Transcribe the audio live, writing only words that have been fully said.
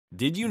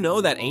Did you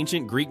know that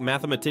ancient Greek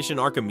mathematician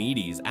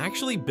Archimedes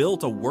actually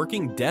built a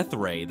working death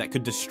ray that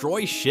could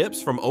destroy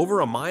ships from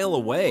over a mile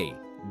away?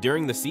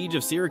 During the siege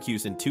of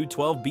Syracuse in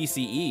 212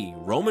 BCE,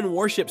 Roman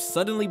warships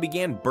suddenly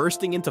began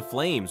bursting into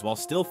flames while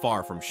still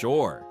far from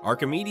shore.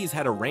 Archimedes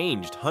had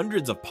arranged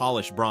hundreds of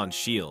polished bronze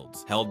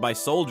shields, held by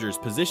soldiers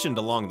positioned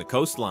along the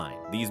coastline.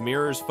 These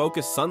mirrors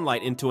focused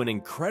sunlight into an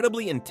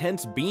incredibly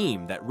intense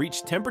beam that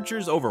reached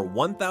temperatures over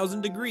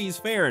 1,000 degrees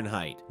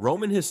Fahrenheit.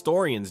 Roman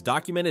historians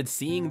documented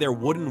seeing their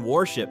wooden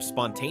warships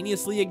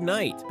spontaneously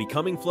ignite,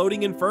 becoming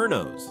floating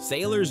infernos.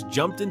 Sailors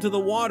jumped into the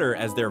water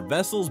as their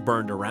vessels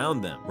burned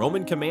around them.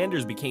 Roman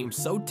commanders became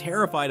so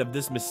terrified of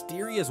this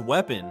mysterious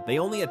weapon, they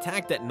only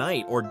attacked at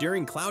night or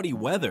during cloudy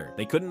weather.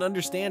 They couldn't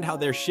understand how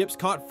their ships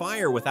caught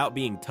fire without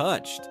being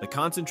touched. The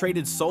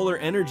concentrated solar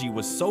energy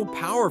was so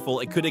powerful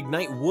it could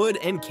ignite wood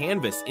and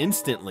canvas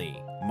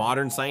instantly.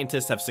 Modern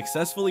scientists have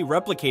successfully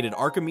replicated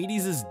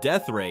Archimedes'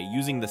 death ray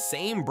using the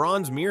same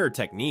bronze mirror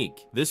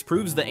technique. This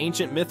proves the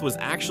ancient myth was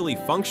actually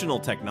functional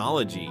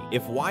technology.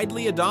 If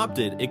widely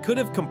adopted, it could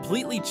have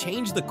completely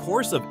changed the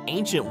course of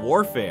ancient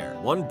warfare.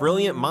 One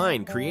brilliant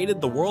mind created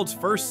the world's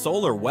first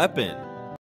solar weapon.